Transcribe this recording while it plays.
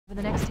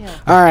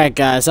Alright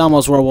guys,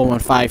 Almost World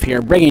 115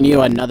 here, bringing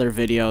you another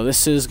video.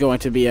 This is going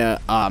to be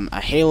a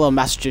Halo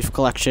Master Chief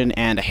Collection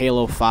and a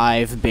Halo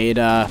 5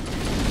 beta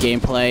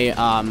gameplay.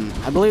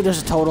 I believe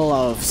there's a total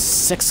of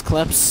 6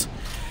 clips.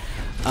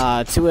 2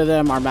 of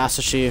them are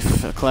Master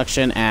Chief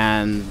Collection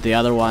and the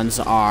other ones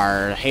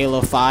are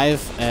Halo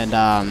 5. And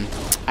I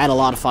had a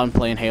lot of fun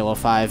playing Halo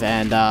 5,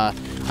 and I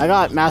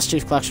got Master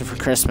Chief Collection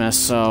for Christmas,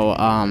 so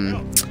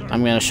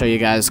I'm gonna show you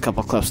guys a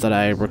couple clips that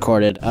I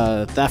recorded.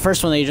 That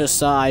first one that you just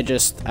saw,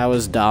 I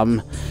was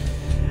dumb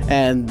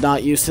and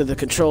not used to the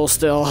controls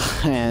still,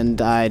 and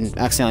I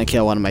accidentally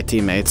killed one of my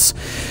teammates.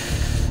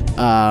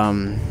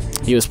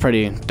 He was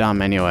pretty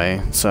dumb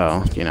anyway,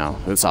 so you know,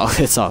 it's all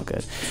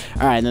good.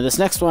 All right, now this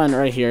next one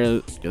right here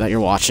that you're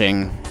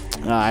watching,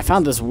 I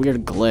found this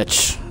weird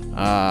glitch.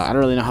 I don't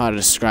really know how to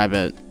describe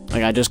it.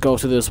 Like, I just go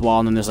through this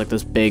wall and then there's like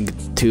this big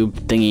tube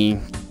thingy.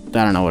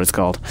 I don't know what it's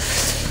called.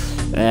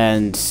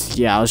 And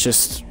yeah, I was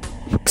just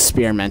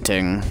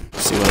experimenting,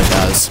 see what it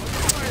does.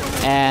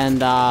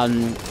 And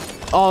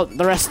all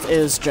the rest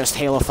is just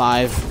Halo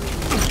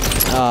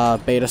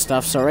 5 beta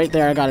stuff. So right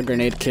there I got a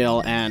grenade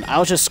kill, and I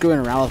was just screwing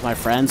around with my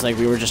friends. Like,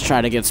 we were just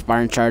trying to get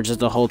Spartan charges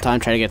the whole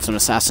time, trying to get some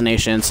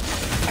assassinations.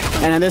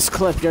 And in this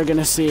clip you're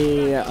gonna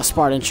see a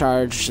Spartan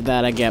charge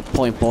that I get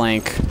point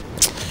blank.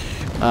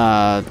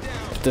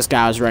 This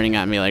guy was running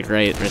at me like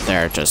right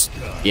there, just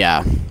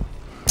yeah.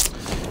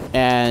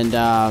 And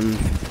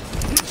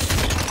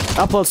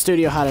Upload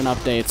Studio had an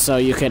update, so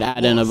you could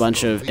add in a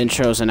bunch of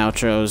intros and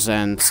outros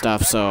and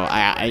stuff, so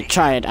I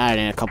tried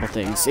adding a couple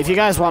things. If you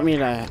guys want me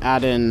to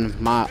add in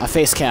a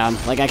face cam,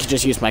 like, I could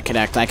just use my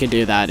Kinect, I could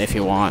do that if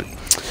you want.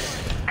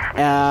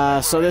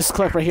 So this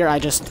clip right here, I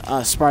just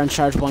Spartan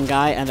charge one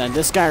guy, and then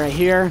this guy right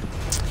here,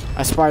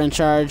 I Spartan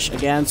charge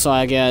again, so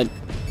I get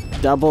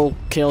double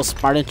kill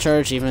Spartan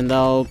charge, even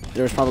though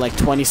there was probably like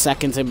 20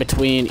 seconds in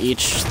between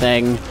each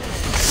thing.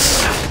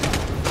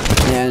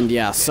 And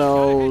yeah,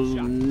 so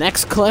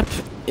next clip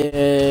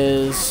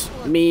is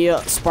me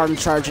Spartan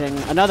charging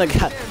another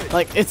guy.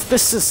 Like,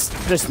 this is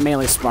just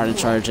mainly Spartan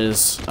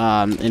charges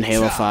in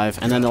Halo 5,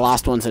 and then the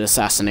last one's an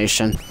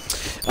assassination.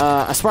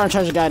 I Spartan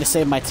charge a guy to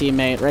save my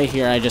teammate. Right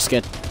here, I just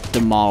get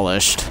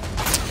demolished.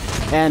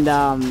 And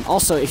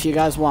also, if you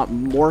guys want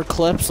more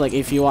clips, like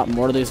if you want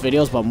more of these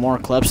videos but more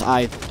clips,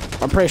 I'm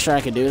pretty sure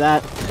I could do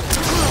that.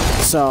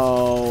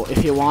 So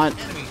if you want.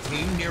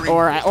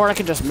 Or I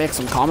could just make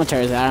some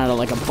commentaries, I don't know,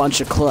 like a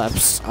bunch of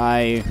clips.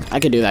 I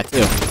could do that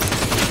too.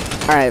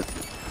 Alright,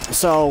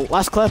 so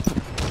last clip,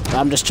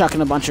 I'm just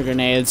chucking a bunch of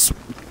grenades.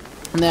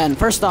 And then,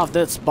 first off,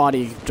 this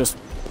body just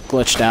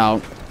glitched out,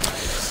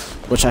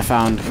 which I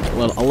found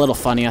a little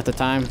funny at the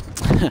time.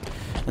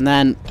 And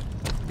then,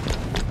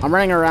 I'm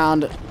running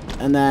around,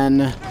 and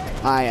then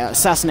I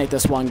assassinate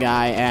this one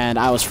guy, and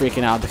I was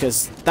freaking out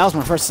because that was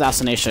my first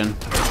assassination,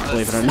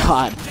 believe it or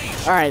not.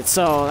 Alright,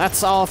 so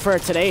that's all for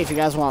today. If you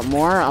guys want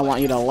more, I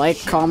want you to like,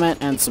 comment,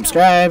 and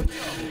subscribe.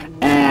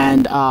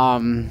 And,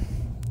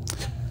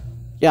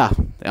 yeah,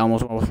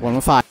 Almost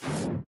 115.